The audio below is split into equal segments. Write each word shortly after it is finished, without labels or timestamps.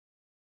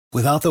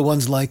Without the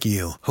ones like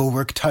you, who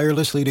work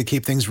tirelessly to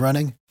keep things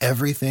running,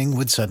 everything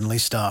would suddenly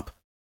stop.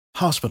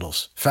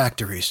 Hospitals,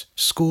 factories,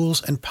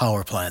 schools, and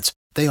power plants,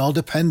 they all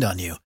depend on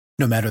you.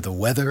 No matter the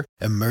weather,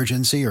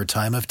 emergency, or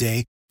time of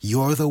day,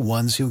 you're the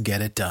ones who get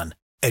it done.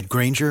 At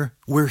Grainger,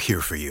 we're here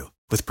for you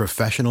with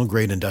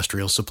professional-grade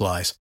industrial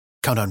supplies.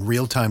 Count on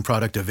real-time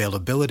product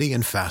availability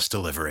and fast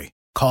delivery.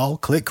 Call,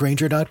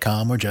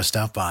 clickgrainger.com, or just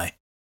stop by.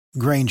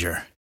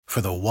 Grainger, for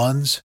the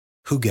ones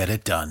who get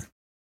it done.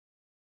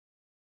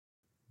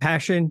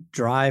 Passion,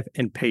 drive,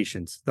 and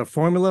patience. The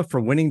formula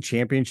for winning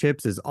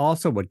championships is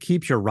also what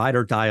keeps your ride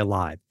or die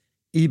alive.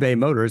 eBay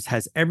Motors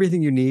has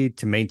everything you need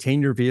to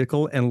maintain your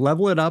vehicle and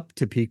level it up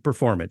to peak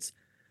performance.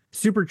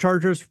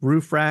 Superchargers,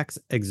 roof racks,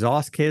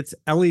 exhaust kits,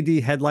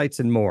 LED headlights,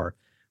 and more.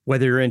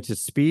 Whether you're into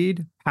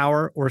speed,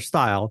 power, or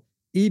style,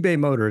 eBay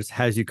Motors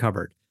has you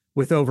covered.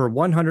 With over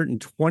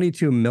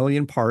 122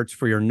 million parts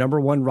for your number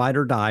one ride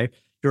or die,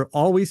 you'll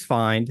always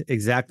find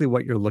exactly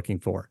what you're looking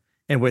for.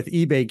 And with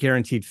eBay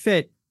Guaranteed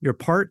Fit, your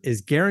part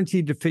is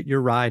guaranteed to fit your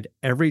ride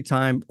every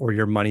time or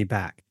your money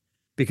back.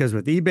 Because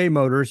with eBay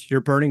Motors, you're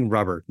burning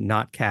rubber,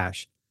 not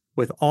cash.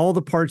 With all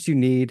the parts you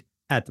need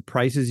at the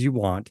prices you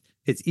want,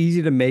 it's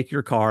easy to make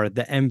your car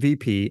the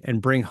MVP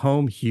and bring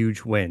home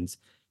huge wins.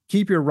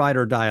 Keep your ride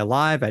or die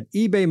alive at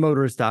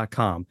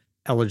ebaymotors.com.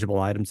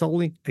 Eligible items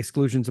only.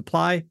 Exclusions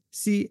apply.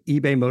 See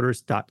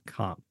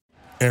ebaymotors.com.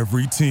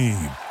 Every team,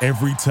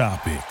 every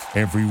topic,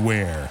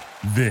 everywhere.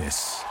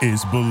 This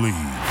is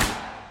Believe.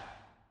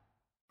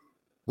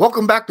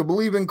 Welcome back to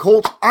Believe in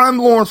Colts. I'm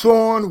Lawrence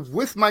Owen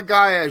with my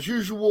guy, as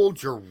usual,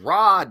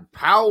 Gerard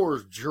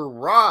Powers.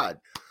 Gerard,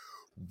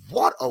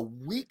 what a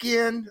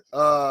weekend.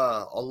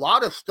 A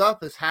lot of stuff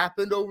has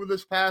happened over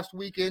this past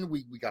weekend.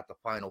 We got the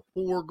Final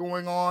Four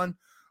going on.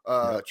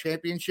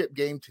 Championship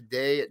game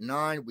today at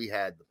 9. We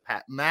had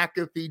Pat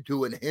McAfee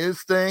doing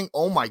his thing.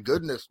 Oh, my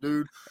goodness,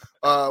 dude.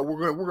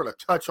 We're gonna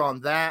touch on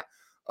that.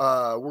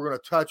 We're going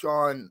to touch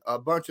on a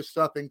bunch of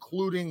stuff,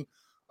 including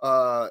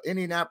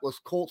Indianapolis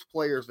Colts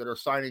players that are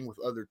signing with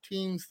other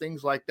teams,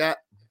 things like that.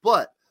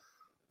 But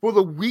for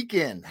the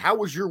weekend, how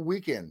was your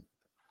weekend?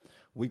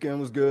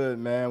 Weekend was good,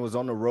 man. Was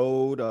on the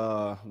road.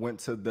 Went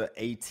to the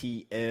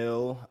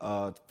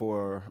ATL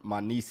for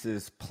my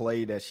niece's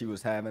play that she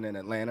was having in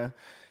Atlanta.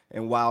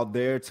 And while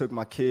there, took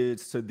my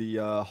kids to the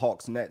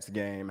Hawks-Nets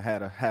game.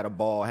 Had a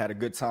ball, had a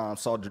good time.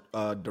 Saw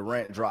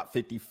Durant drop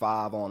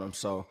 55 on them.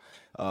 So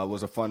it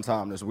was a fun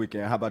time this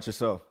weekend. How about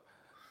yourself?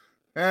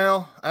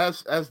 Well,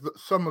 as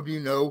some of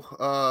you know,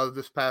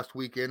 this past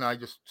weekend I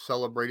just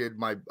celebrated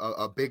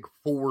a big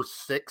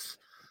 4-6.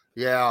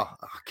 Yeah,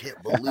 I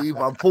can't believe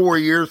I'm 4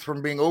 years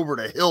from being over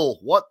the hill.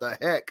 What the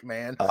heck,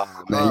 man?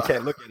 Man, you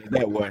can't look at it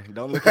that way.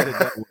 Don't look at it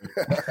that way.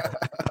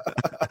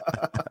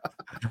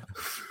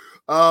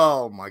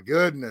 Oh my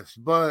goodness!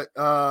 But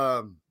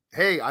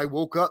hey, I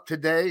woke up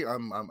today.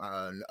 I'm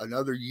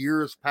another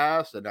year has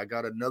passed, and I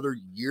got another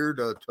year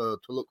to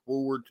look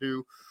forward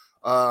to.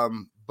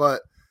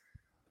 But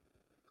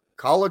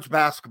college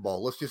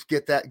basketball. Let's just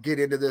get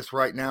into this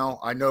right now.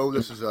 I know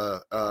this is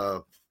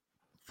a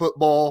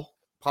football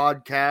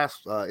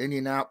podcast,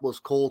 Indianapolis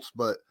Colts,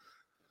 but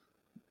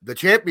the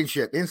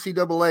championship,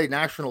 NCAA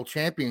national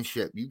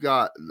championship. You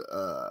got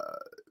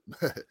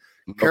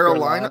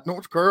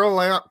North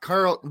Carolina,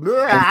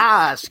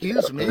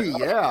 excuse me,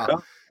 yeah,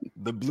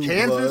 the Blue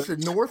Kansas Blood.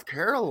 and North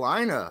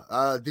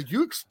Carolina. Did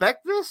you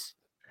expect this?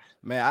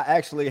 Man, I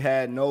actually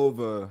had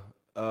Nova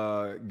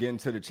getting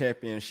to the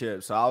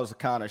championship, so I was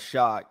kind of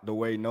shocked the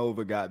way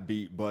Nova got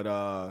beat.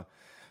 But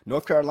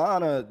North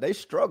Carolina, they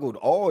struggled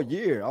all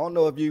year. I don't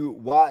know if you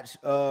watch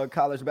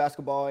college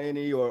basketball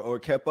any or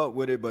kept up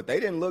with it, but they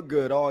didn't look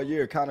good all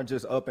year, kind of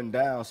just up and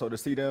down. So to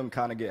see them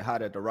kind of get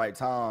hot at the right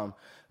time,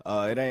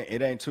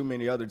 it ain't too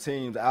many other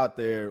teams out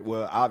there.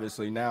 Well,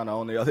 obviously now the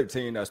only other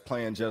team that's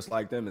playing just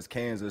like them is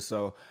Kansas.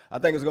 So I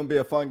think it's going to be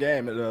a fun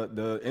game.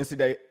 The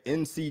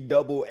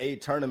NCAA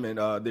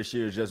tournament this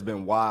year has just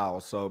been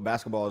wild. So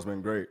basketball has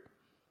been great.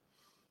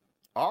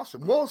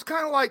 Awesome. Well, it's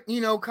kind of like,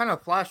 kind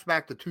of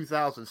flashback to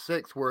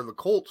 2006 where the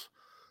Colts,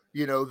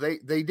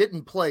 they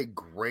didn't play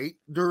great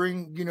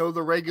during,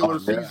 the regular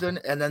season,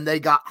 and then they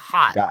got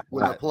hot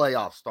when the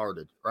playoffs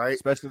started, right?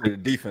 Especially the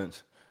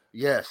defense.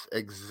 Yes,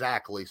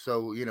 exactly.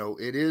 So,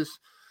 it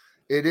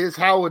is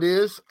how it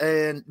is.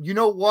 And you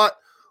know what?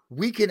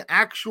 We can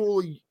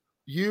actually,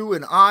 you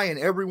and I and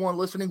everyone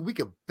listening, we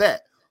can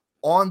bet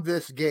on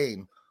this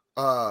game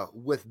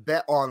with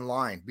Bet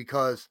Online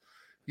because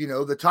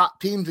the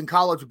top teams in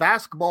college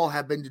basketball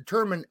have been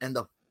determined and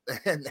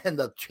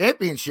the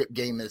championship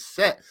game is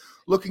set.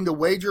 Looking to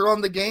wager on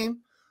the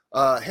game?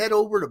 Head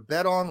over to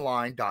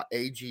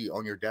betonline.ag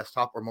on your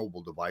desktop or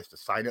mobile device to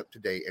sign up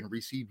today and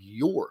receive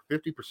your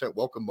 50%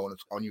 welcome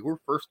bonus on your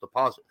first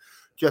deposit.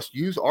 Just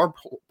use our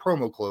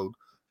promo code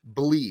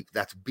BELIEVE,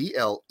 that's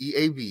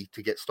BLEAV,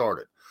 to get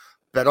started.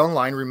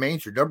 BetOnline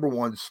remains your number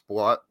one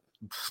spot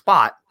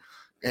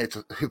it's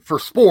for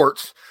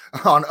sports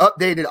on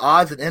updated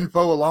odds and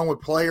info along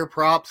with player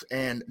props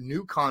and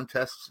new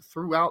contests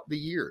throughout the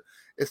year.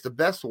 It's the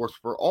best source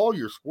for all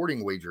your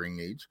sporting wagering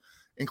needs,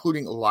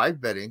 including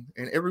live betting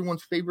and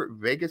everyone's favorite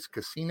Vegas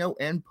casino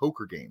and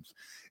poker games.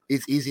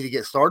 It's easy to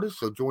get started,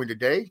 so join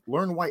today.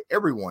 Learn why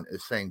everyone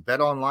is saying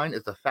BetOnline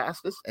is the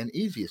fastest and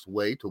easiest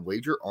way to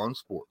wager on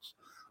sports.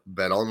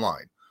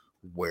 BetOnline,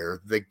 where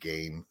the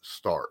game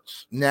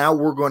starts. Now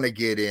we're going to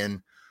get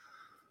in.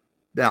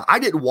 Now, I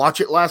didn't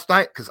watch it last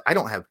night because I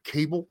don't have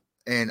cable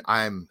and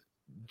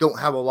don't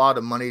have a lot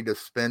of money to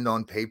spend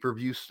on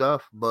pay-per-view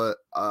stuff, but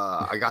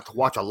I got to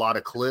watch a lot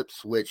of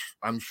clips, which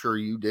I'm sure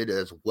you did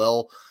as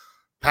well.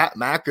 Pat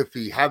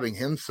McAfee having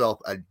himself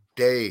a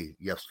day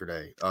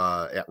yesterday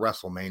at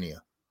WrestleMania.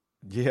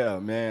 Yeah,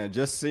 man,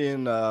 just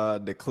seeing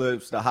the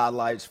clips, the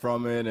highlights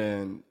from it,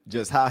 and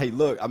just how he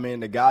looked. I mean,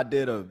 the guy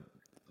did a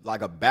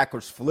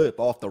backwards flip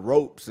off the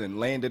ropes and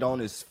landed on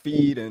his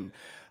feet. And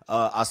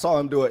I saw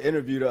him do an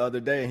interview the other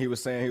day, and he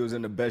was saying he was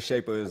in the best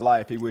shape of his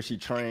life. He wished he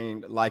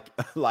trained like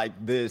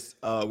this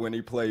when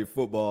he played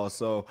football.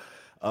 So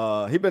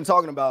he's been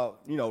talking about,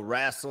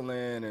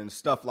 wrestling and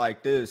stuff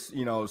like this,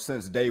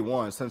 since day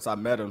one, since I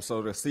met him.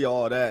 So to see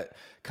all that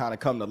kind of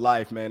come to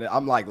life, man,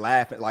 I'm like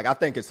laughing. Like, I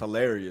think it's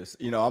hilarious.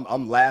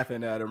 I'm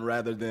laughing at him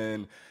rather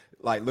than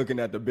like looking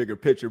at the bigger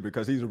picture,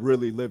 because he's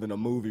really living a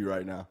movie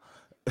right now.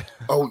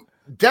 Oh,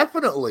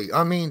 definitely.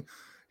 I mean,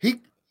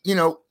 he,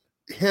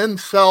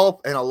 himself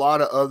and a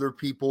lot of other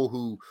people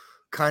who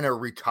kind of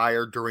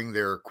retired during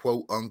their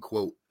quote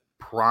unquote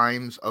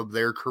primes of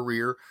their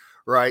career,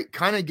 right,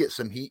 kind of get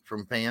some heat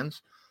from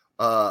fans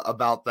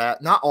about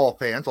that. Not all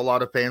fans. A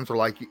lot of fans are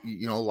like,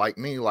 like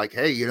me, like,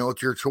 hey,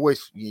 it's your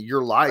choice,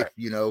 your life,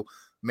 right.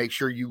 Make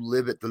sure you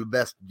live it the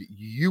best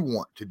you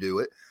want to do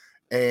it.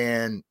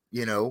 And,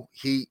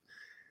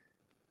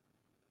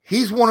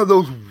 he's one of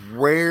those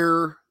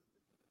rare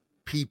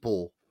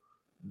people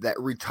that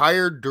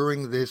retired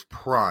during this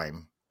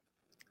prime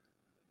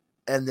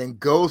and then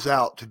goes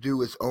out to do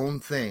his own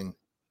thing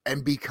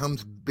and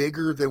becomes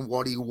bigger than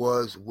what he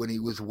was when he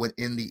was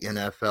in the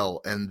NFL.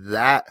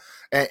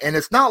 And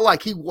it's not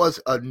like he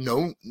was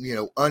unknown in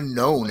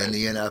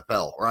the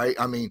NFL, right?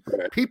 I mean,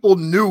 people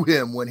knew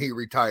him when he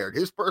retired.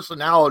 His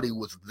personality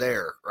was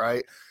there,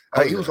 right?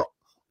 He was an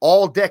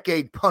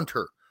all-decade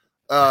punter.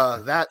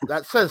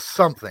 That says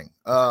something.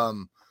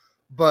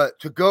 But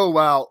to go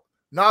out,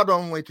 not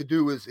only to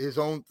do his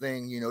own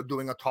thing,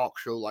 doing a talk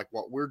show like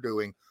what we're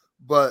doing,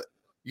 but,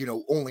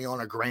 only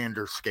on a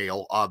grander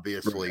scale,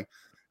 obviously.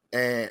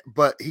 Right.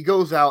 But he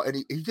goes out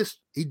and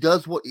he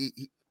does what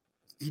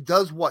he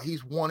does what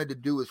he's wanted to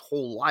do his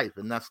whole life.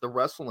 And that's the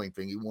wrestling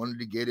thing. He wanted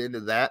to get into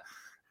that.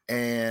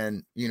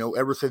 And,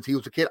 ever since he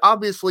was a kid,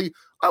 obviously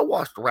I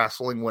watched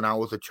wrestling when I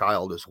was a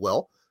child as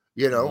well.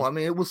 I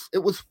mean, it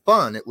was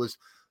fun. It was,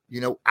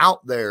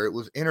 out there. It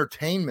was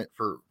entertainment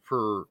for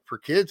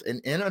kids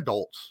and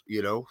adults,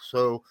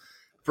 so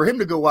for him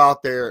to go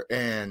out there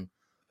and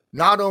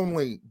not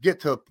only get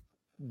to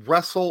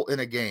wrestle in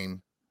a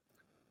game,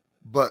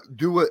 but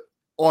do it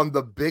on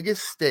the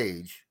biggest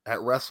stage at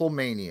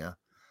WrestleMania,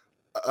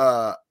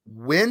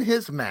 win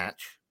his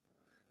match,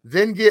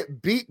 then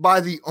get beat by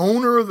the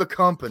owner of the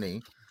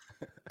company,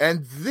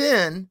 and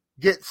then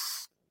get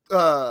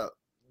the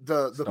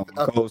Stone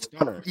Cold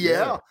Stunner.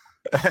 Yeah.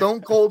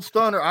 Stone Cold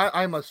Stunner.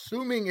 I'm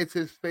assuming it's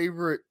his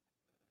favorite,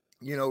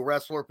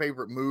 wrestler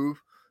favorite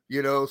move,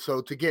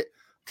 so to get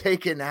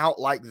taken out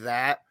like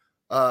that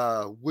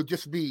would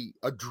just be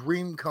a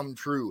dream come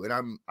true.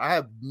 And I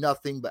have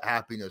nothing but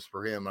happiness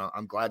for him.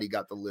 I'm glad he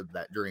got to live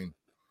that dream.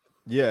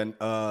 Yeah, and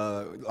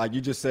like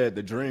you just said,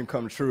 the dream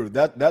come true.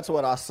 That's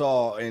what I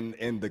saw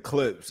in the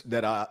clips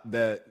that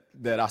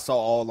I saw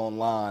all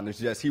online. It's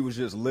just he was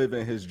just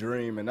living his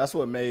dream, and that's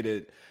what made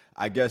it,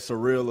 I guess,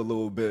 surreal a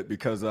little bit,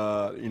 because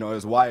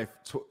his wife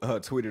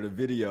tweeted a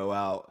video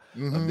out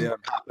of them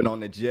hopping on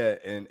the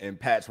jet, and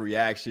Pat's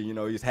reaction.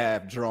 He's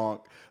half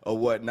drunk or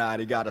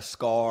whatnot. He got a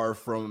scar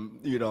from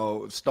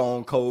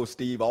Stone Cold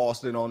Steve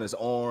Austin on his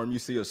arm. You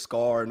see a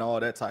scar and all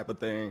that type of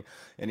thing,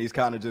 and he's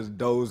kind of just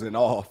dozing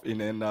off. And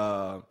then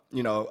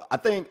I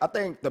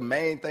think the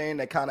main thing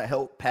that kind of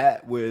helped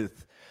Pat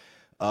with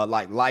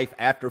like life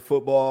after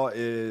football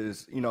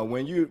is,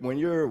 when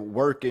you're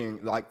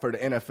working like for the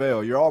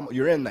NFL,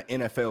 you're in the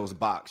NFL's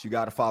box. You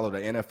got to follow the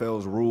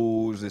NFL's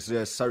rules. It's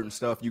just certain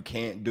stuff you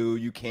can't do,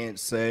 you can't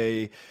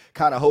say,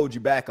 kind of hold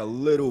you back a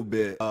little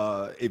bit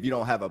if you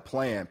don't have a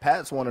plan.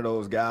 Pat's one of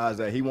those guys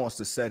that he wants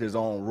to set his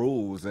own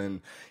rules,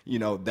 and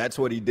that's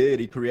what he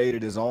did. He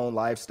created his own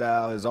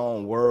lifestyle, his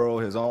own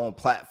world, his own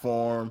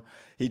platform.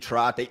 He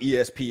tried the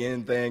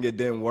ESPN thing. It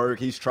didn't work.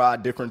 He's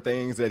tried different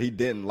things that he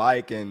didn't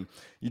like. And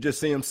you just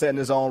see him setting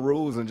his own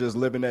rules and just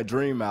living that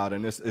dream out.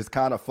 And it's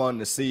kind of fun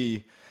to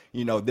see,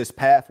 this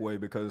pathway,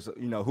 because,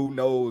 who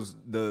knows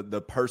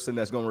the person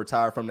that's going to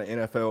retire from the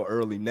NFL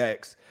early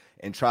next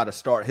and try to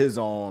start his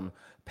own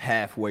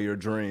pathway or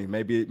dream.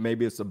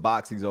 Maybe it's a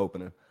box he's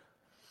opening.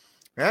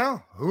 Yeah,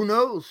 who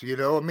knows?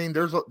 I mean,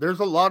 there's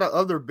a lot of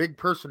other big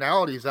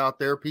personalities out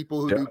there,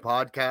 people who do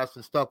podcasts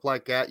and stuff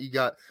like that. You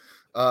got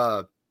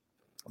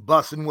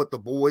Bussin' with the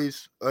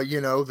Boys,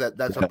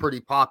 that's a pretty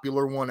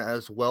popular one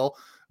as well.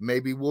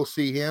 Maybe we'll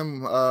see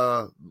him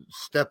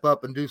step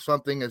up and do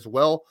something as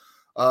well.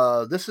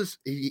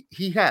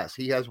 He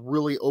has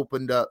really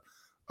opened up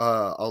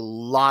a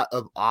lot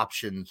of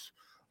options,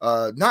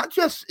 not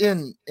just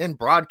in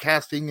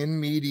broadcasting and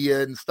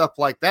media and stuff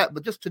like that,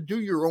 but just to do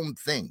your own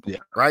thing. Yeah.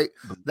 Right.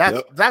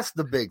 That's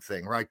the big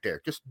thing right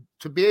there. Just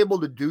to be able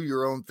to do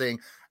your own thing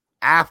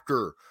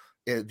after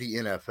the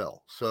NFL.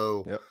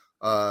 So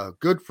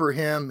good for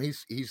him.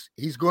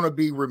 He's going to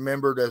be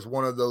remembered as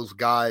one of those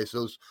guys,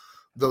 those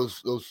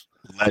legends.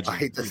 I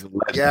hate this.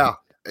 Legend. Yeah.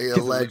 He's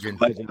A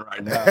legend. Legend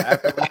right now.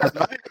 After last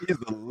night, he's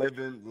a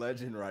living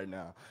legend right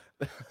now.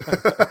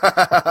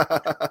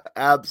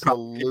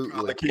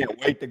 Absolutely. I can't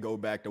wait to go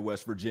back to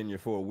West Virginia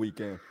for a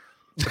weekend.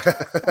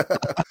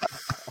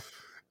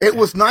 It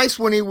was nice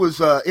when he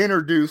was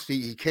introduced.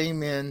 He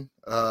came in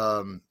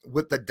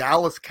with the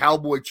Dallas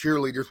Cowboy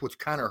cheerleaders, which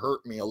kind of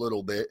hurt me a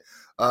little bit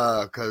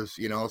because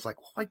I was like,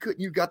 why couldn't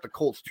you got the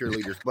Colts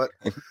cheerleaders? But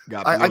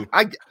I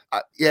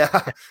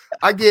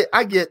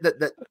get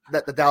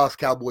that the Dallas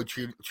Cowboy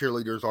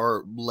cheerleaders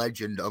are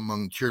legend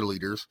among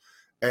cheerleaders,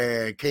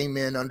 and came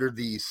in under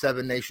the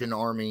Seven Nation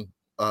Army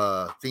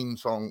theme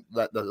song,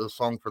 that the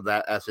song for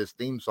that as his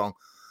theme song.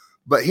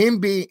 But him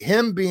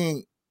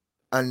being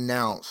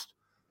announced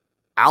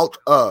out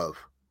of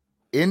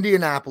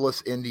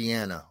Indianapolis,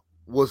 Indiana,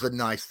 was a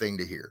nice thing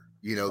to hear.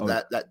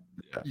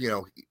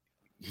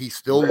 He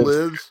still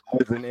lives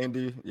in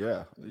Indy.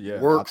 Yeah.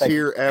 Works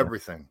here,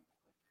 everything.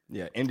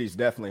 Yeah, Indy's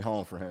definitely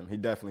home for him. He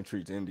definitely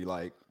treats Indy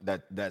like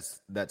that.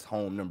 That's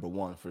home number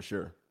one for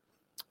sure.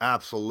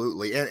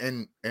 Absolutely.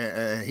 And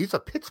he's a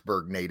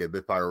Pittsburgh native,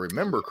 if I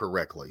remember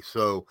correctly.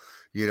 So,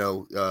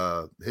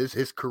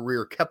 his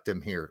career kept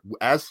him here,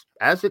 as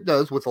it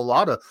does with a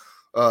lot of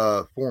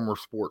former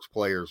sports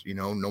players,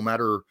 no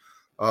matter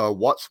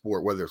what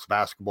sport, whether it's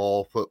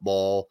basketball,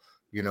 football,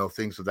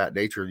 things of that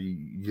nature.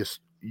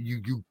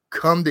 You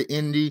come to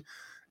Indy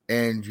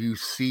and you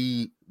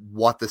see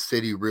what the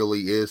city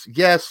really is.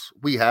 Yes,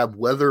 we have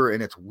weather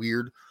and it's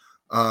weird.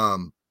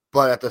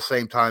 But at the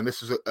same time,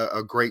 this is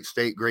a great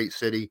state, great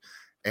city.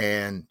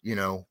 And,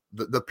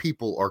 the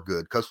people are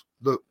good because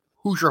the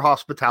Hoosier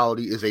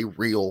hospitality is a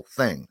real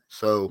thing.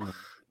 So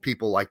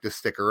people like to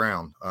stick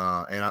around.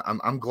 And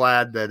I'm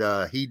glad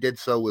that he did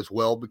so as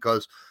well,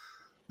 because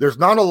there's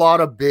not a lot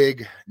of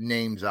big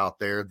names out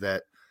there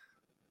that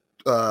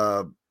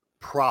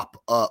prop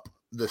up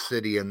the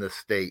city and the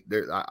state.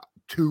 There,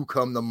 two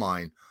come to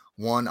mind.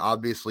 One,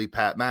 obviously,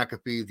 Pat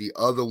McAfee. The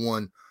other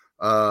one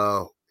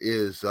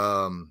is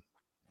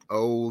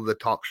the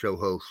talk show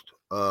host.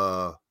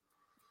 I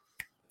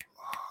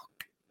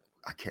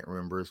can't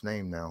remember his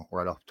name now,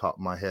 right off the top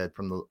of my head.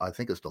 I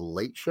think it's the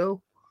Late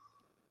Show.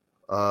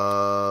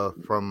 My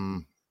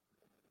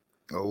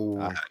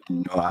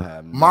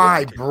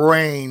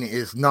brain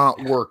is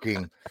not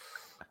working.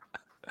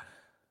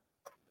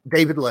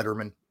 David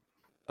Letterman.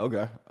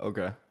 Okay.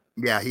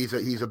 Yeah,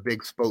 he's a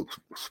big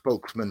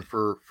spokesman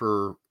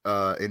for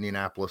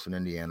Indianapolis and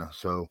Indiana.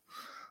 So,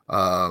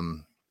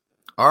 all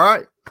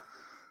right.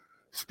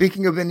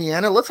 Speaking of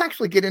Indiana, let's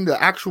actually get into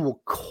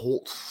actual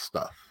Colts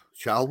stuff,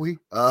 shall we?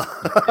 Not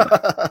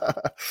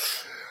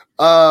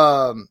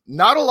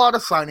a lot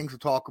of signings to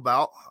talk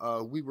about.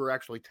 We were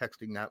actually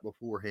texting that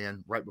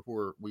beforehand, right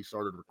before we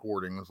started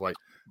recording. It was like,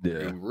 do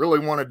you really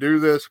want to do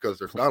this? Because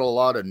there's not a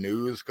lot of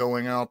news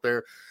going out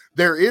there.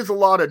 There is a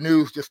lot of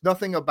news, just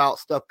nothing about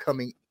stuff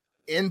coming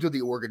into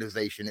the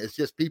organization. It's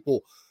just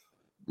people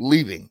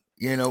leaving,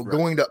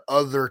 going to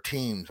other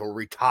teams or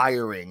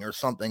retiring or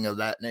something of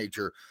that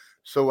nature.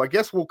 So I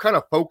guess we'll kind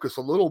of focus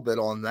a little bit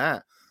on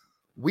that.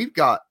 We've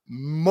got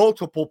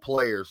multiple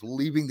players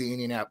leaving the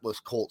Indianapolis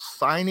Colts,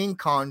 signing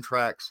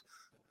contracts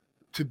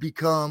to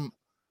become,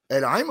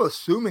 and I'm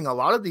assuming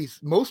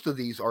most of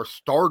these are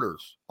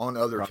starters on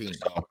other teams.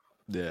 So.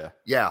 Yeah.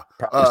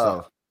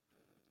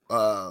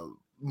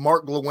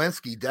 Mark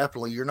Glowinski,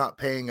 definitely. You're not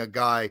paying a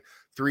guy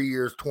 3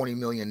 years, $20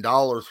 million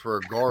for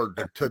a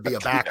guard to be a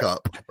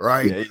backup,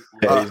 right?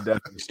 Yeah, he's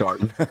definitely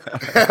starting.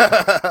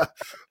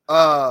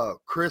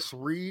 Chris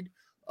Reed,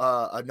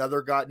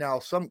 another guy. Now,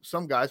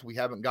 some guys we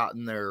haven't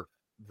gotten their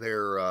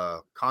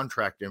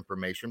contract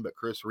information, but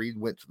Chris Reed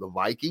went to the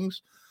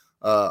Vikings.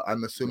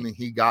 I'm assuming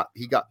he got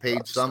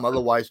paid some.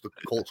 Otherwise, the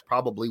Colts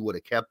probably would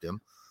have kept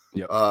him.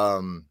 Yep.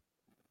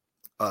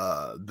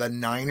 The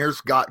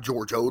Niners got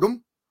George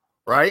Odom,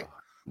 right?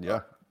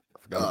 Yeah.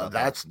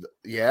 That's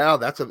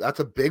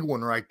a big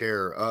one right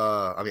there.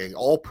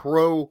 All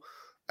pro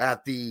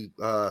at the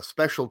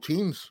special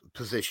teams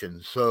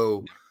position.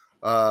 So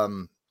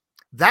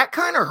that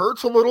kind of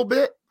hurts a little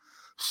bit.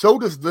 So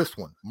does this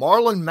one.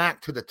 Marlon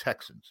Mack to the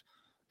Texans.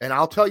 And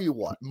I'll tell you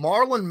what,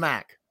 Marlon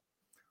Mack,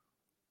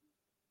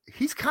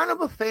 he's kind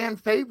of a fan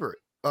favorite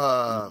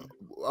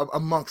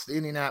amongst the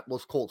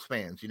Indianapolis Colts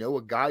fans.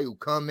 A guy who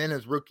come in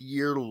his rookie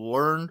year,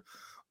 learned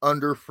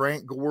under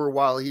Frank Gore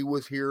while he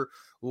was here,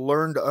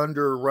 learned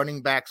under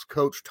running backs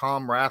coach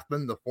Tom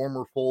Rathman, the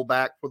former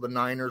fullback for the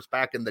Niners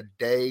back in the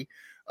day,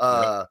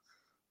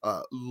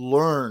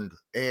 learned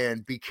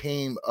and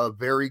became a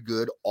very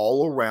good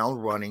all-around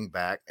running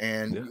back.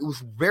 And it was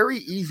very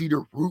easy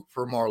to root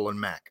for Marlon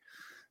Mack.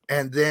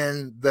 And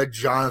then the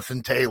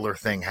Jonathan Taylor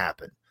thing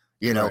happened,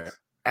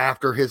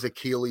 after his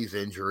Achilles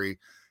injury,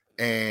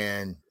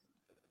 and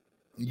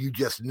you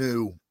just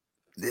knew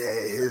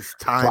his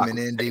time in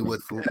Indy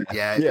was,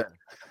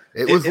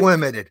 it was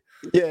limited.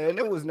 Yeah, and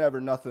it was never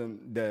nothing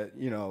that,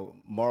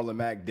 Marlon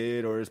Mack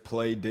did or his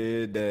play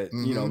did that,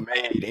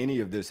 made any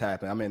of this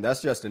happen. I mean,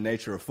 that's just the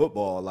nature of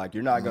football. Like,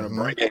 you're not going to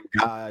bring in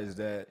guys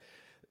that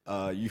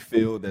you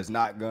feel that's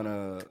not going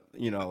to,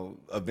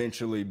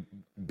 eventually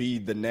be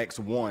the next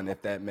one,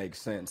 if that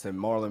makes sense. And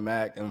Marlon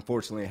Mack,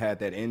 unfortunately, had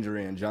that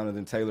injury, and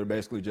Jonathan Taylor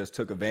basically just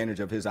took advantage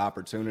of his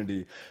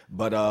opportunity.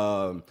 But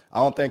I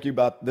don't think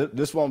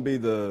this won't be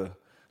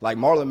like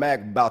Marlon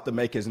Mack about to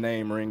make his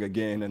name ring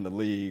again in the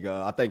league.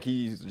 I think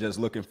he's just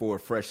looking for a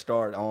fresh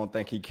start. I don't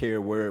think he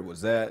cared where it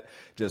was at.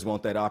 Just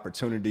want that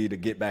opportunity to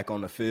get back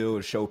on the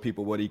field, show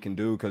people what he can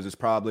do, because it's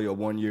probably a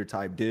one-year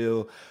type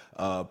deal,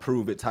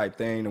 prove it type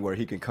thing, where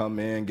he can come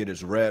in, get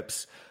his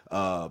reps,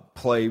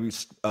 play,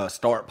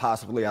 start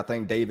possibly. I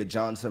think David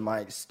Johnson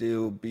might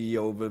still be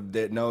over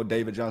there. No,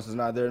 David Johnson's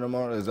not there no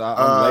more.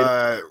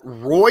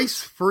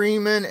 Royce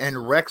Freeman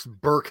and Rex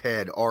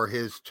Burkhead are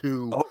his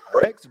two. Oh,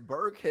 Rex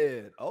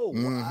Burkhead. Oh,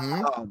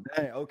 wow.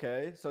 Dang,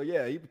 okay. So,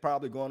 yeah, he's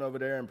probably going over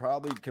there and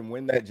probably can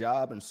win that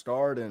job and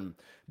start and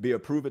be a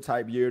prove-it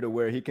type year to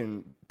where he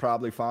can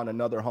probably find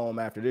another home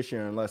after this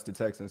year unless the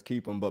Texans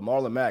keep him. But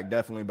Marlon Mack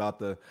definitely about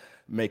to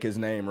make his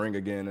name ring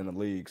again in the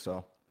league,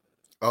 so.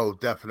 Oh,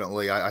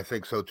 definitely. I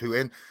think so too.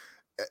 And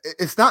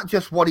it's not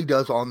just what he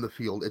does on the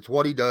field. It's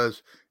what he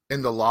does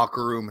in the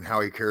locker room and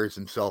how he carries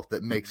himself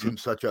that makes him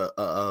such a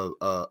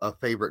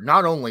favorite,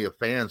 not only of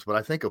fans, but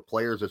I think of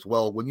players as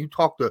well. When you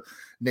talk to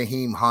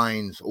Nyheim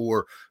Hines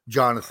or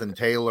Jonathan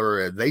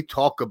Taylor, they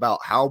talk about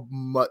how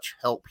much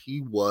help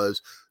he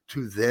was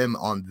to them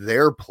on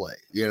their play,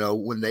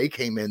 when they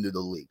came into the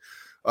league.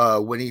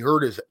 When he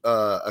hurt his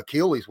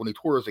Achilles, when he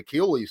tore his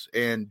Achilles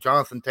and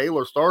Jonathan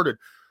Taylor started,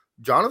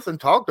 Jonathan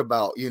talked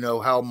about,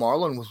 how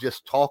Marlon was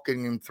just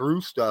talking him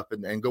through stuff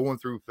and going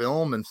through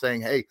film and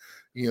saying, hey,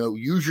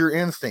 use your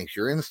instincts.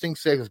 Your instinct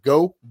says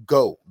go.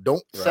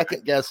 Don't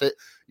second guess it.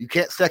 You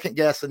can't second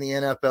guess in the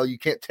NFL. You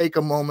can't take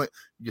a moment.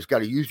 You just got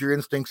to use your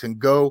instincts and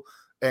go.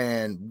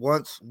 And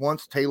once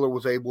Taylor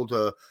was able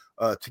to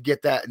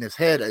get that in his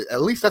head,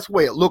 at least that's the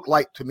way it looked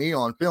like to me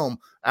on film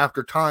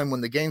after time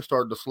when the game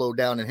started to slow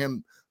down and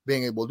him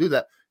being able to do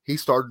that, he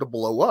started to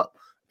blow up.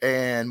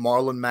 And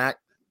Marlon Mack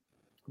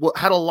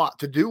had a lot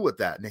to do with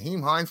that.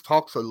 Nyheim Hines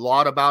talks a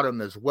lot about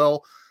him as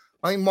well.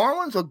 I mean,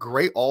 Marlon's a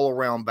great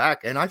all-around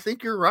back, and I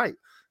think you're right.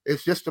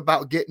 It's just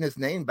about getting his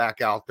name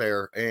back out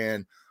there.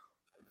 And,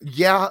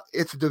 yeah,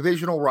 it's a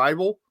divisional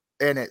rival,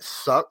 and it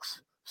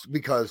sucks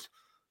because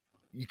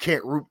you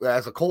can't root –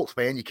 as a Colts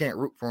fan, you can't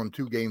root for him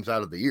 2 games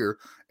out of the year.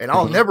 And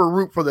I'll never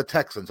root for the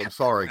Texans. I'm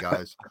sorry,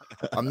 guys.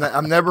 I'm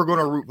never going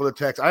to root for the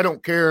Texans. I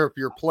don't care if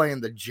you're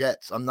playing the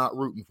Jets. I'm not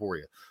rooting for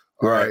you.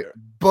 All right.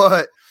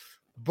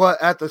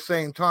 But at the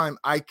same time,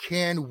 I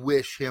can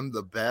wish him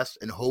the best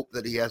and hope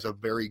that he has a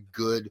very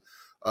good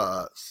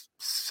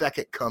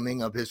second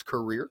coming of his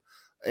career.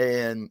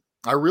 And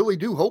I really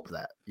do hope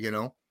that,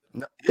 Yeah,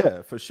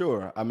 for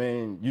sure. I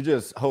mean, you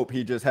just hope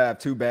he just have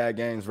 2 bad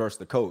games versus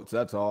the Colts.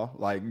 That's all.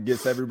 Like,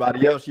 gets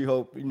everybody else, you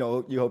hope he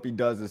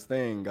does his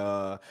thing.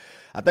 I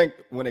think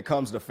when it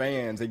comes to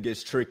fans, it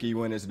gets tricky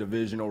when it's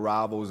divisional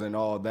rivals and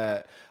all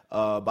that.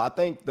 But I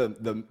think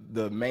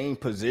the main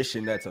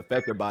position that's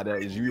affected by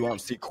that is you won't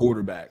see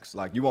quarterbacks.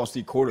 Like, you won't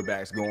see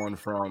quarterbacks going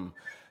from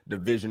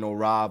divisional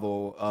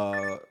rival.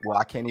 Well,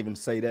 I can't even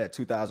say that.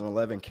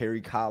 2011,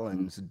 Kerry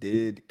Collins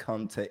did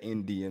come to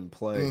Indy and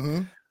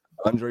play.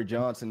 Andre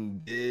Johnson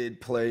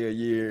did play a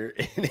year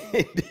in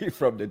Indy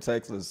from the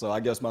Texans. So I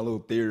guess my little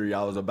theory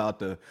I was about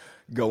to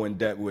go in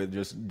depth with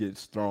just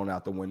gets thrown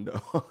out the window.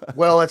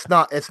 Well, it's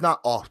not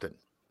often,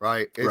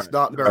 right? It's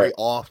not very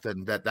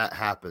often that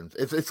happens.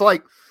 It's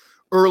like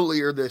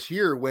earlier this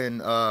year when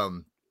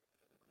Deshaun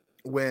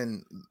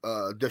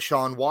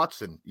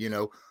Watson,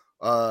 in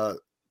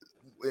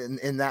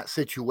that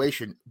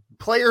situation,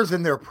 players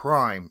in their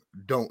prime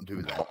don't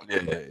do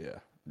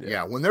that.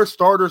 Yeah, when they're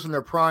starters in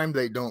their prime,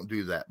 they don't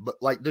do that.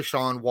 But like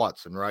Deshaun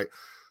Watson, right?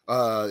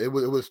 It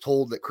was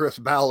told that Chris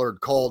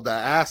Ballard called to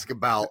ask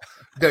about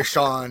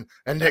Deshaun,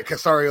 and Nick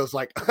Casario's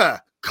like,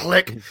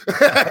 click,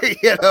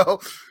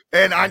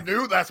 and I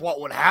knew that's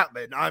what would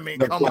happen. I mean,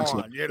 come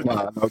on,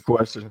 no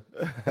question.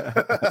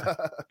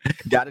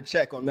 Got to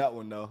check on that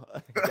one, though.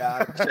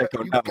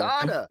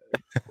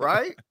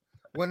 Right?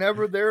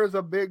 Whenever there is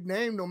a big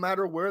name, no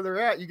matter where they're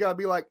at, you got to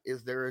be like,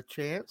 is there a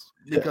chance?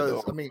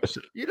 Because,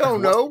 you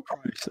don't know.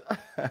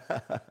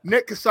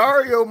 Nick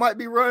Casario might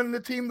be running the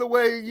team the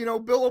way,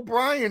 Bill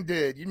O'Brien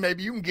did.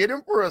 Maybe you can get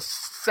him for a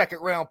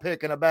second-round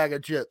pick and a bag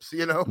of chips,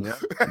 Never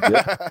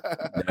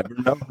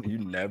know. You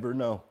never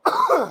know.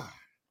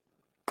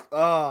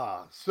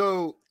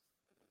 So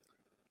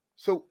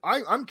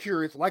I'm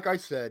curious, like I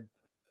said,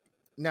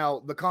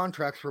 now the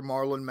contracts for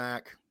Marlon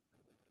Mack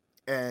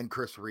and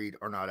Chris Reed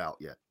are not out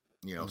yet.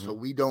 So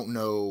we don't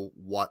know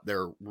what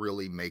they're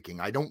really making.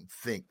 I don't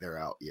think they're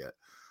out yet.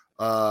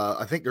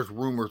 I think there's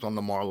rumors on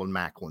the Marlon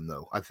Mack one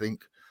though. I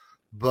think,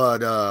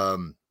 but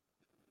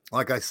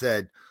like I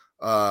said,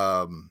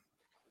 let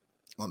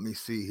me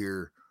see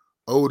here.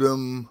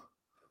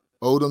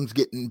 Odom's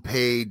getting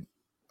paid,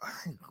 I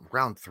think,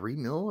 around $3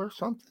 million or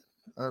something.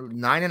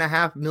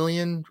 $9.5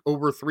 million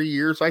over 3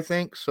 years, I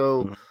think.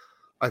 So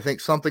I think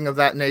something of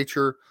that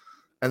nature.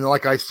 And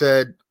like I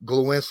said,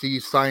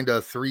 Glowinski signed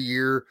a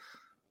 3-year,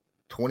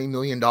 $20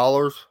 million.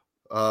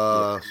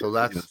 So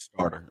that's a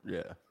starter.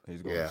 Yeah,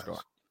 he's going to start.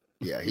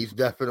 Yeah, he's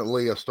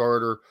definitely a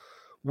starter.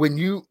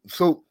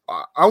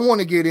 I want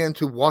to get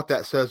into what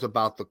that says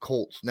about the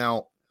Colts.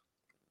 Now,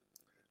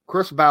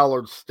 Chris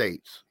Ballard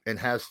states, and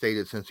has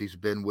stated since he's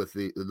been with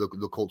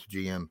the Colts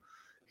GM,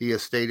 he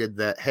has stated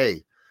that,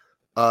 hey,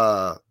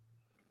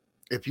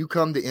 if you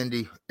come to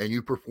Indy and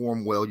you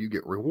perform well, you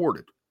get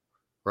rewarded,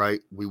 right?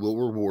 We will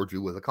reward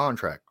you with a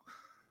contract.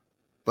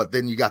 But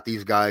then you got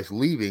these guys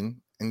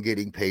leaving and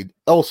getting paid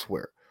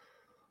elsewhere.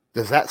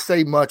 Does that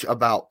say much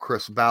about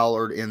Chris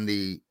Ballard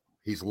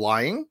he's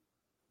lying?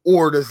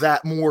 Or does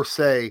that more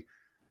say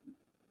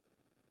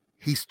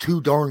he's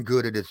too darn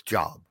good at his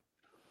job?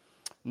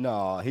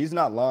 No, he's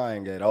not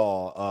lying at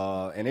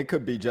all. And it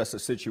could be just a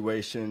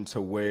situation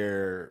to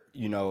where,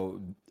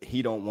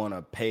 he don't want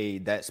to pay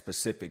that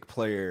specific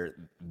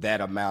player that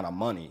amount of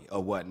money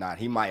or whatnot.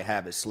 He might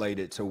have it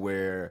slated to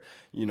where,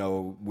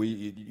 you're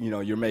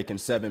making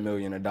 $7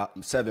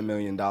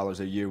 million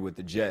a year with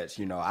the Jets.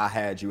 I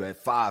had you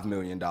at $5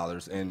 million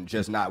and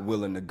just not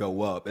willing to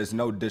go up. It's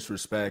no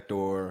disrespect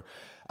or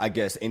I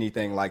guess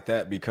anything like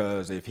that,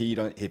 because if he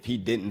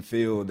didn't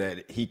feel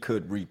that he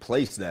could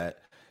replace that,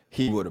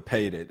 he would have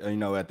paid it,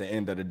 at the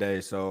end of the day.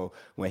 So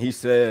when he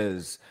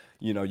says,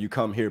 you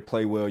come here,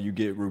 play well, you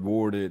get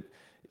rewarded,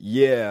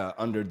 yeah,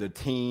 under the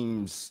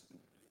team's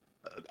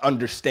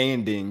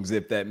understandings,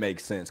 if that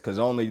makes sense, because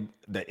only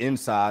the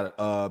inside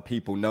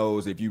people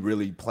knows if you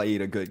really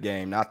played a good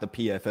game, not the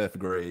PFF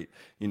grade,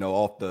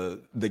 off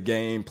the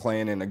game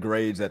plan and the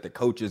grades that the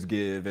coaches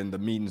give and the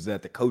meetings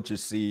that the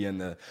coaches see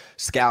and the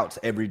scouts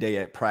every day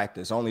at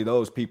practice. Only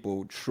those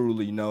people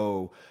truly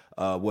know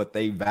what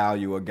they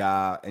value a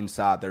guy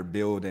inside their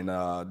building.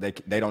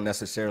 They don't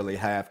necessarily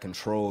have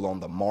control on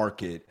the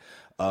market,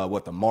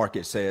 what the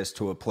market says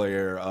to a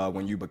player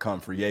when you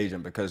become free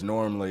agent, because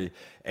normally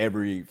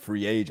every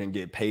free agent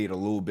get paid a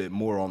little bit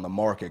more on the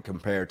market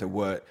compared to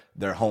what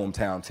their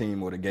hometown team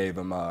would have gave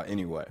them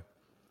anyway.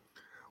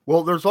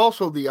 Well, there's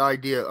also the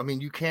idea. I mean,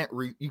 you can't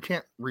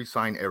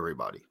re-sign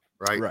everybody,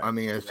 right? I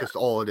mean, it's just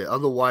all it is.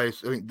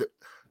 Otherwise,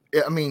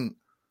 I mean,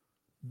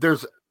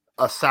 there's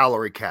a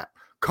salary cap.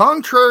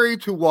 Contrary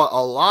to what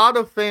a lot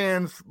of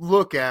fans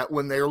look at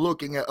when they're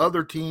looking at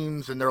other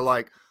teams and they're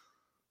like,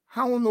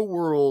 how in the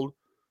world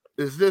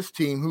is this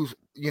team who's,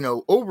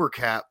 over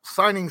cap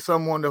signing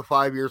someone to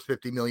 5 years,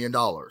 $50 million,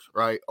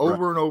 right?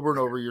 Over and over and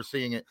over, you're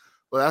seeing it.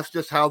 But that's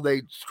just how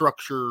they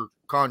structure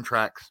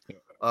contracts.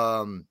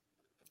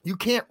 You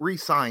can't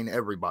re-sign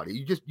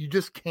everybody. You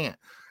just can't.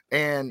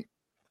 And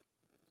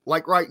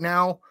like right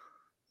now,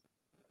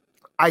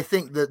 I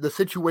think that the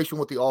situation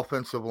with the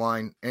offensive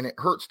line, and it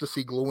hurts to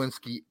see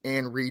Glowinski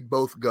and Reed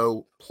both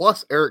go,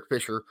 plus Eric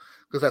Fisher,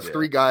 because that's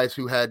three guys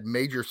who had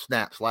major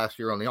snaps last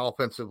year on the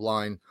offensive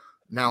line,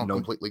 now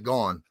completely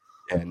gone.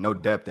 And no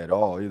depth at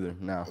all either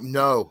now.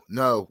 No.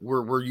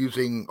 We're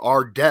using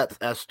our depth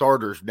as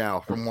starters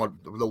now from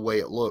the way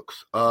it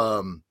looks.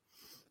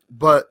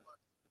 But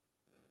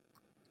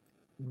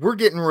we're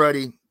getting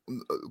ready.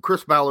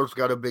 Chris Ballard's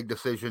got a big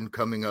decision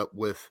coming up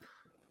with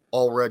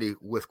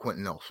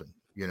Quentin Nelson.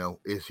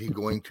 Is he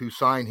going to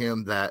sign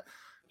him that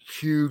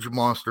huge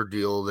monster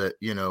deal that,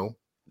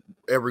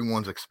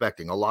 everyone's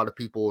expecting? A lot of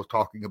people are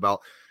talking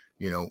about,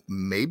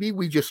 maybe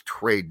we just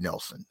trade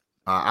Nelson.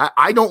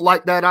 I don't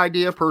like that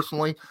idea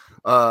personally,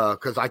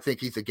 because I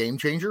think he's a game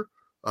changer.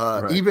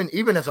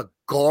 Even as a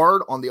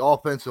guard on the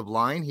offensive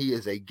line, he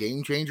is a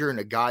game changer and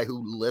a guy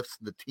who lifts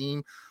the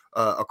team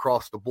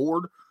across the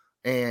board.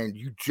 And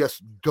you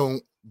just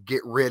don't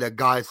get rid of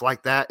guys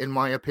like that, in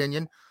my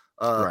opinion.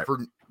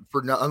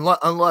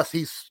 Unless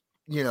he's,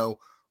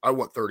 I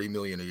want $30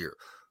 million a year,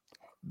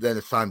 then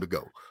it's time to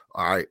go.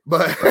 All right.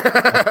 But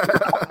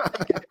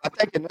I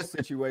think in this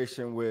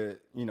situation with,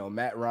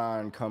 Matt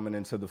Ryan coming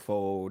into the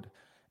fold,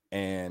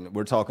 and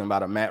we're talking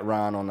about a Matt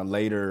Ryan on the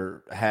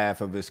later half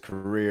of his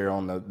career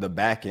on the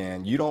back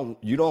end, you don't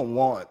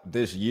want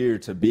this year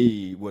to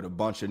be with a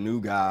bunch of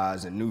new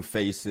guys and new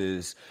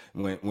faces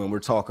when we're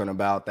talking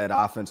about that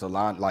offensive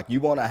line. Like, you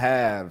want to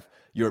have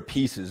your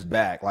pieces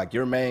back, like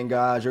your main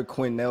guys, your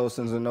Quinn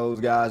Nelsons and those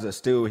guys are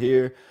still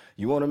here.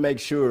 You want to make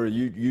sure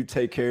you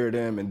take care of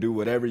them and do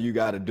whatever you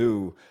got to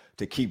do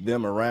to keep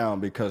them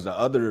around, because the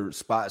other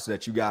spots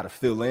that you got to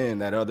fill in,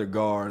 that other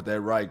guard, that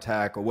right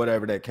tackle,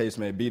 whatever that case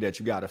may be, that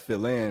you got to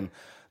fill in,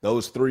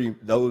 those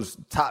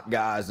top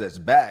guys that's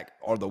back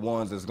are the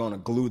ones that's going to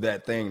glue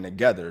that thing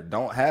together.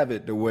 Don't have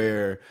it to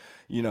where,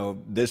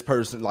 this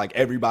person, like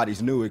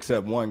everybody's new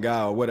except one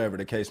guy or whatever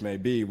the case may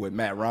be with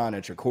Matt Ryan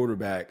at your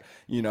quarterback,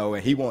 and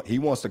he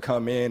wants to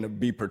come in and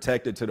be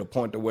protected to the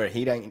point to where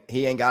he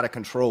ain't got to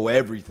control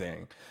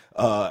everything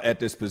at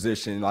this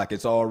position. Like,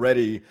 it's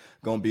already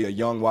going to be a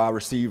young wide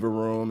receiver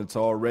room. It's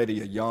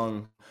already a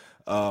young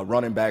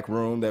running back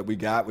room that we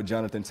got with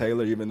Jonathan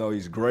Taylor. Even though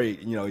he's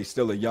great, he's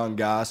still a young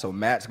guy. So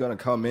Matt's going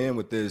to come in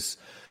with this,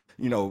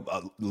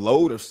 a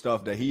load of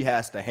stuff that he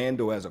has to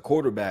handle as a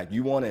quarterback.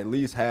 You want to at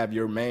least have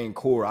your main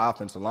core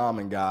offensive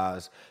lineman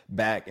guys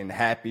back and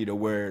happy to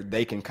where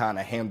they can kind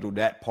of handle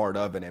that part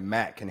of it, and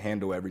Matt can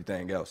handle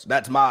everything else.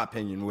 That's my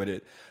opinion with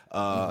it.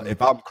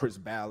 If I'm Chris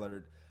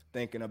Ballard,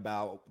 thinking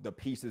about the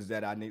pieces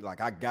that I need,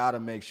 like, I got to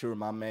make sure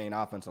my main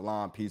offensive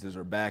line pieces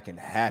are back and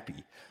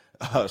happy.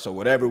 So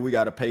whatever we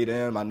got to pay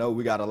them, I know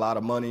we got a lot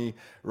of money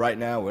right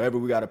now, whatever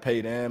we got to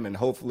pay them. And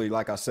hopefully,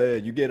 like I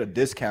said, you get a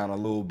discount a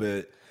little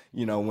bit,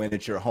 when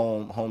it's your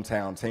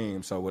hometown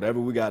team. So whatever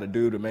we got to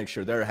do to make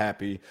sure they're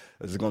happy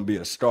is going to be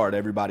a start.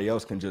 Everybody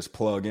else can just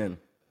plug in.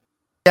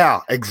 Yeah,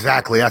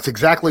 exactly. That's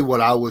exactly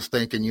what I was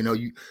thinking.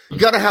 You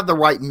got to have the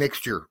right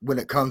mixture when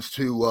it comes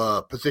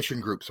to position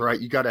groups, right?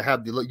 You got to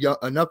have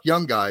enough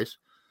young guys,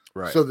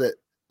 right, so that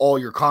all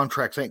your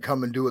contracts ain't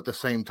coming due at the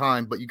same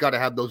time. But you got to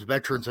have those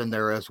veterans in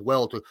there as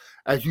well to,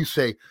 as you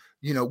say,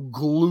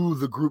 glue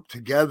the group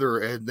together,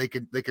 and they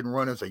can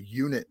run as a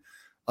unit.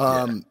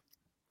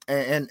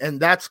 And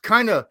that's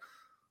kind of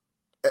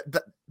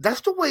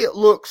that's the way it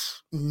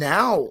looks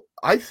now,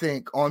 I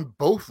think, on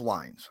both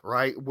lines,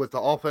 right? With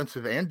the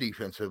offensive and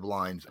defensive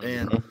lines.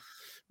 And,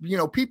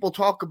 people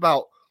talk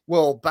about,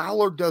 well,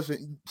 Ballard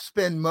doesn't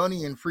spend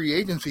money in free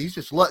agency. He's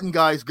just letting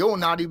guys go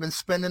and not even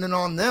spending it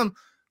on them.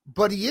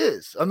 But he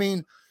is. I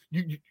mean,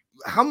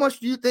 how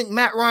much do you think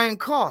Matt Ryan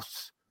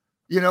costs?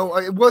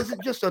 It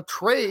wasn't just a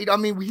trade. I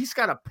mean, he's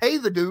got to pay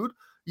the dude,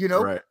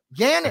 right.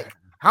 Yannick.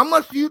 How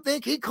much do you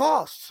think he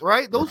costs,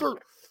 right? Those are,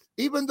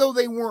 even though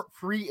they weren't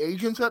free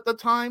agents at the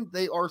time,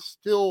 they are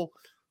still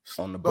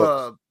on the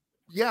books.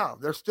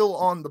 They're still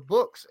on the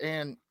books.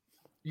 And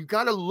you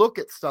got to look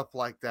at stuff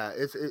like that.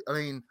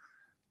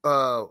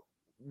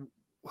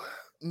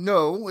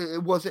 No,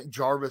 it wasn't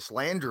Jarvis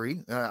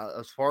Landry.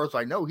 As far as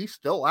I know, he's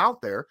still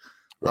out there.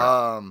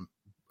 Right.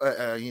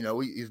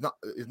 He's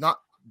not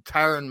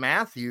Tyrann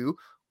Mathieu.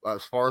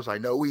 As far as I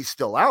know, he's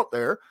still out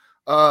there.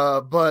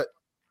 But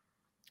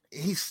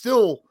he's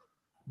still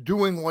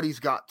doing what he's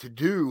got to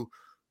do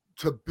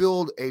to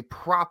build a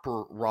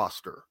proper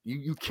roster.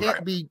 You can't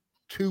right. be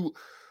too.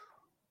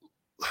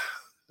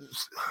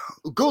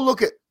 Go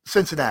look at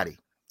Cincinnati,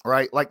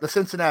 right? Like the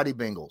Cincinnati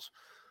Bengals.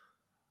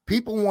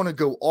 People want to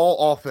go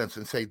all offense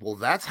and say, well,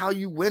 that's how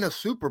you win a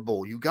Super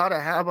Bowl. You got to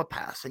have a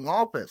passing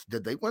offense.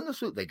 Did they win the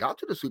Super Bowl? They got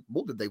to the Super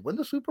Bowl. Did they win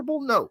the Super Bowl?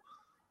 No.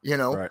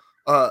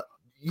 Right.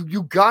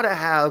 You got to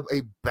have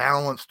a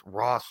balanced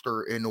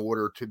roster in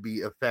order to be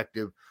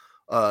effective,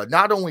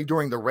 not only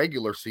during the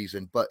regular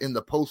season, but in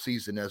the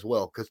postseason as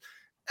well, because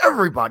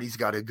everybody's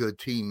got a good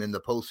team in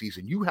the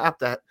postseason. You have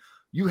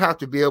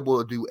to be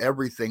able to do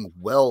everything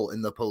well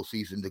in the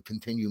postseason to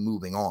continue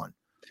moving on.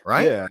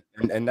 Right. Yeah.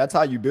 And that's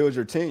how you build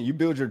your team. You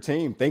build your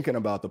team thinking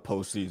about the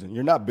postseason.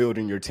 You're not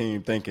building your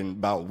team thinking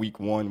about week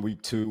 1,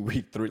 week 2,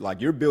 week 3. Like,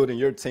 you're building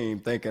your team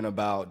thinking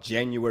about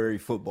January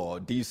football,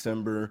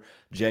 December,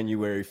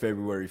 January,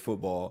 February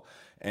football.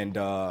 And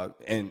one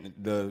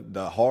of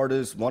the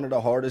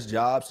hardest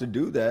jobs to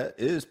do that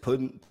is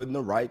putting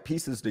the right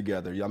pieces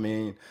together. I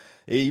mean,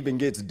 it even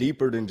gets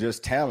deeper than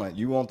just talent.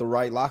 You want the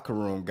right locker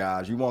room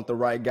guys. You want the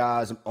right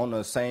guys on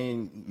the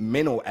same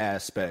mental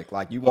aspect.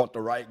 Like, you want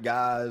the right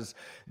guys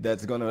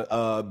that's going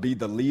to be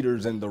the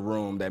leaders in the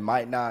room that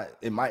might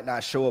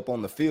not show up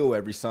on the field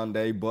every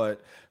Sunday,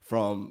 but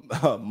from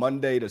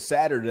Monday to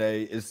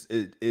Saturday,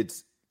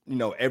 it's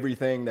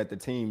everything that the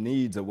team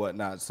needs or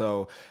whatnot.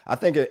 So I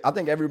think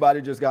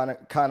everybody just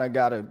got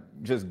to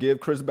just give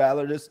Chris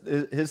Ballard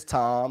his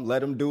time,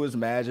 let him do his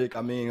magic.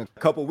 I mean, a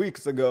couple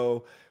weeks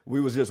ago, we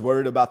was just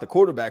worried about the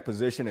quarterback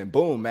position, and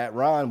boom, Matt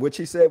Ryan, which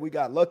he said we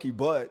got lucky,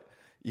 but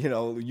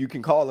you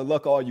can call it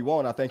luck all you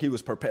want. I think he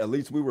was prepared. At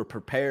least we were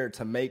prepared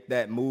to make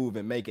that move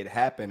and make it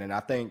happen. And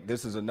I think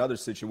this is another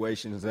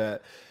situation is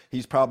that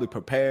he's probably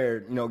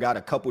prepared, got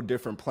a couple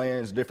different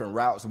plans, different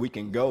routes we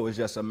can go. It's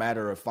just a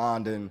matter of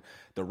finding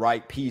the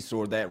right piece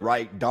or that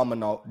right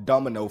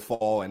domino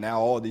fall. And now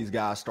all these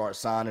guys start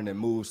signing and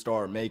moves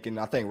start making.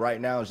 I think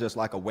right now it's just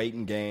like a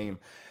waiting game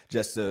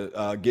just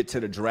to get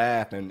to the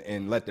draft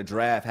and let the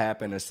draft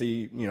happen and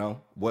see,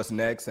 what's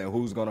next and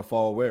who's going to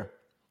fall where.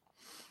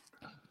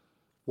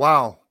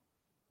 Wow.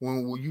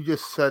 When you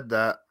just said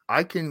that,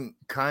 I can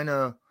kind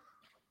of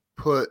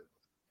put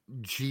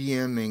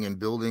GMing and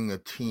building a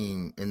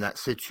team in that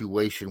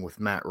situation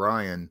with Matt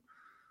Ryan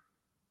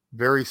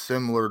very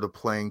similar to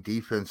playing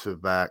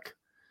defensive back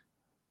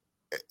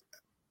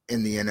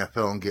in the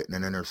NFL and getting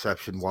an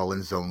interception while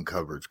in zone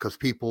coverage. Because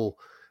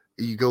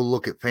you go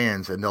look at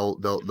fans and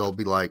they'll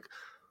be like,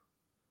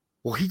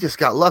 well, he just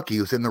got lucky.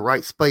 He was in the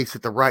right space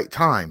at the right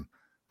time.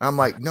 I'm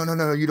like, no,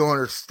 you don't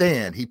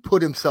understand. He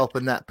put himself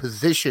in that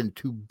position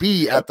to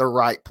be at the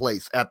right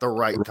place at the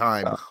right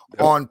time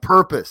on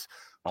purpose.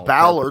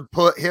 Ballard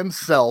put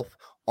himself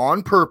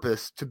on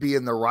purpose to be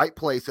in the right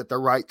place at the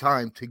right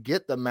time to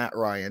get the Matt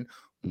Ryan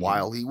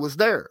while he was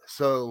there.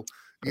 So,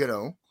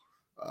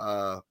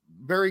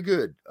 very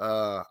good.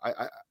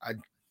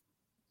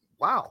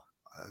 Wow.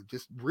 I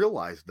just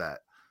realized that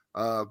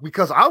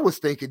because I was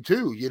thinking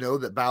too,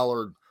 that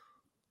Ballard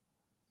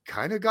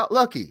kind of got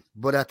lucky,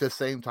 but at the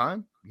same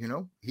time,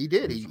 he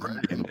did. He was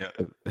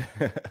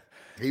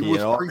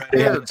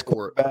prepared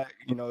for it.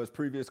 His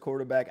previous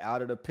quarterback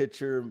out of the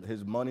picture.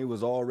 His money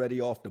was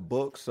already off the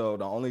books. So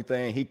the only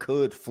thing he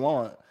could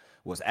flaunt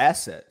was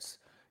assets,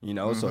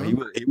 so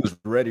he was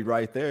ready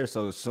right there.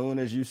 So as soon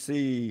as you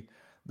see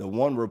the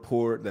one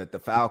report that the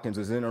Falcons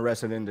is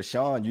interested in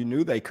Deshaun, you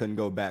knew they couldn't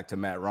go back to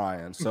Matt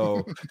Ryan. So,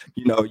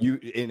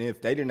 and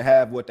if they didn't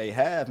have what they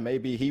have,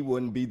 maybe he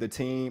wouldn't be the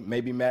team.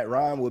 Maybe Matt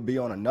Ryan would be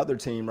on another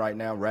team right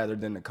now rather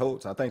than the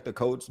Colts. I think the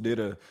Colts did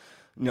a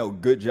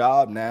good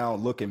job now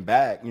looking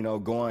back,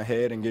 going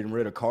ahead and getting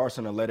rid of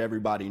Carson and let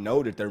everybody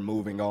know that they're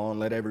moving on.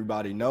 Let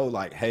everybody know,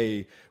 like,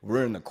 hey,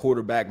 we're in the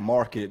quarterback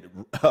market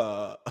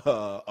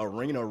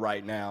arena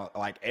right now.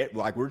 Like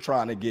we're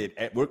trying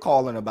to we're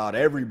calling about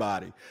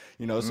everybody,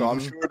 so I'm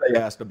sure they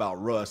asked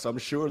about Russ. I'm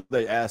sure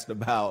they asked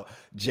about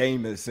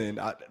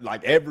Jameis,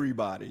 like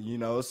everybody,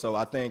 so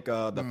I think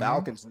the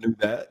Falcons knew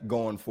that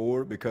going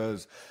forward,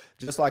 because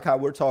just like how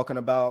we're talking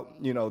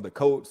about, the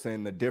Colts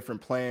and the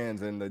different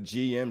plans and the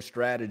GM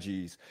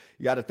strategies,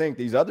 you got to think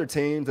these other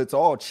teams, it's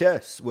all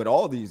chess with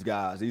all these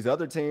guys. These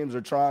other teams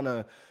are trying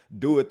to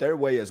do it their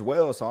way as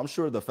well. So I'm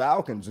sure the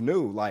Falcons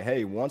knew, like,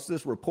 hey, once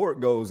this report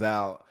goes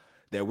out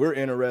that we're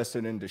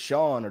interested in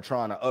Deshaun or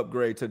trying to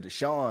upgrade to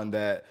Deshaun,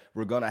 that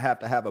we're going to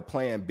have a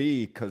plan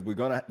B because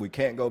we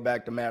can't go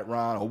back to Matt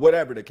Ryan or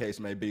whatever the case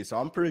may be. So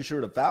I'm pretty sure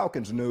the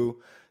Falcons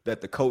knew that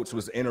the coach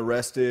was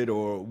interested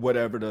or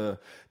whatever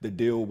the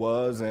deal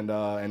was. And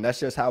that's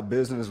just how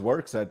business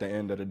works at the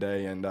end of the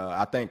day. And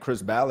I think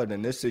Chris Ballard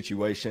in this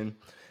situation,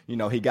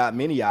 he got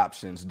many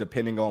options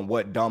depending on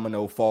what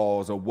domino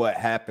falls or what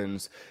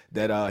happens,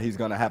 that he's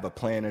going to have a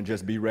plan and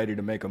just be ready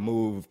to make a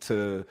move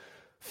to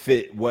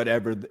fit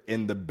whatever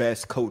in the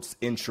best coach's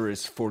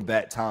interest for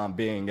that time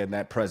being in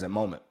that present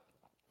moment.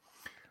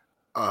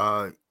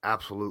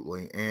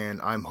 Absolutely. And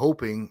I'm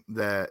hoping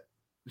that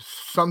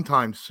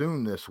sometime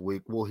soon this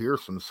week we'll hear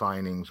some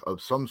signings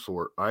of some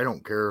sort. I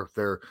don't care if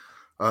they're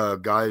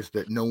guys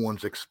that no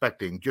one's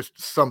expecting, just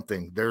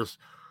something.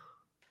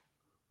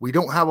 We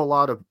don't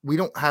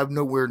have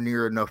nowhere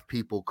near enough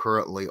people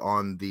currently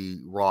on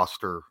the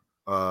roster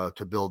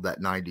to build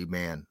that 90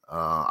 man.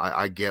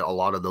 I get a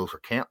lot of those are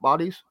camp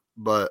bodies,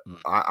 but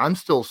I'm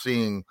still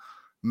seeing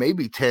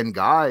maybe 10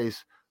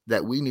 guys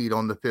that we need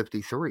on the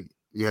 53.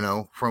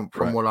 From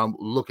right. What I'm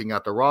looking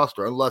at the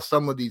roster, unless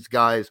some of these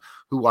guys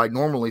who I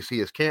normally see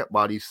as camp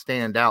bodies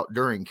stand out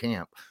during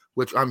camp,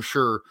 which I'm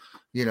sure,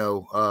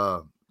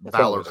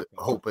 Ballard's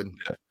hoping.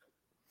 Yeah.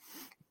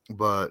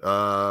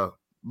 But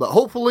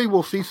hopefully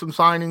we'll see some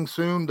signings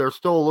soon. There's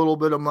still a little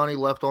bit of money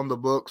left on the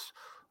books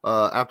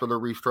after the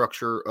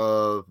restructure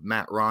of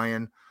Matt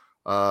Ryan,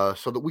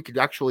 so that we could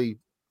actually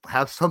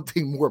have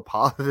something more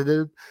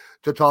positive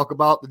to talk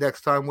about the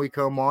next time we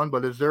come on.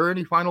 But is there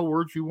any final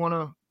words you want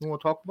to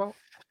talk about?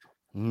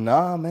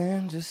 Nah,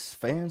 man, just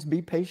fans,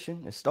 be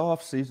patient. It's the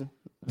off season.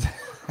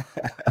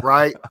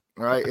 Right.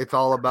 It's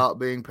all about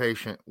being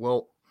patient.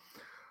 Well,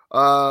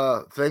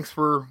 thanks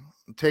for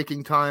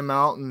taking time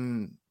out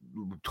and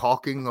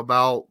talking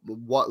about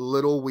what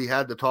little we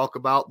had to talk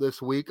about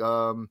this week.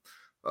 Some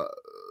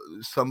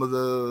of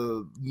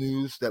the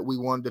news that we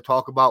wanted to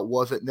talk about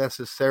wasn't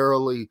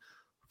necessarily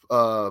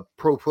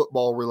pro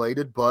football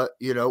related, but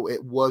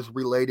it was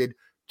related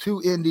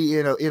to Indy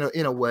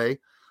in a way.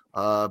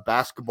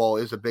 Basketball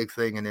is a big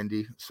thing in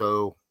Indy,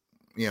 so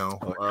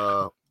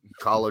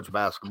college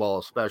basketball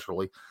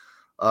especially.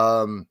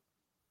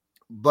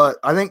 But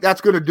I think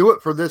that's going to do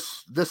it for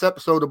this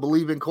episode of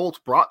Believe in Colts,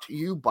 brought to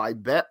you by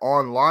Bet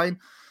Online.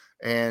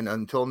 And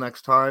until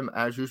next time,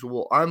 as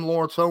usual, I'm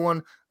Lawrence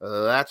Owen.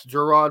 That's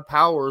Gerard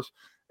Powers,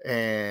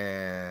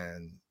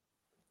 and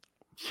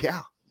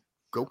yeah,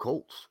 go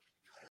Colts.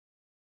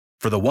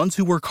 For the ones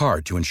who work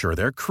hard to ensure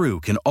their crew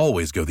can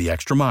always go the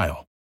extra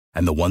mile,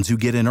 and the ones who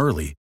get in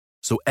early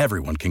so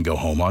everyone can go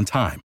home on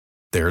time,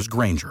 there's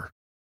Grainger,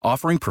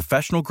 offering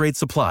professional-grade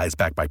supplies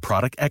backed by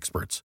product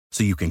experts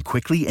so you can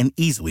quickly and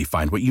easily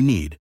find what you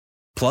need.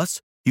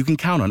 Plus, you can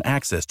count on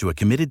access to a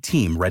committed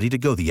team ready to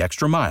go the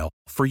extra mile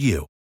for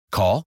you.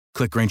 Call,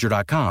 click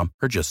Grainger.com,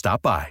 or just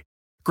stop by.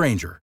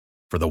 Grainger,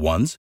 for the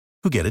ones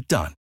who get it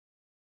done.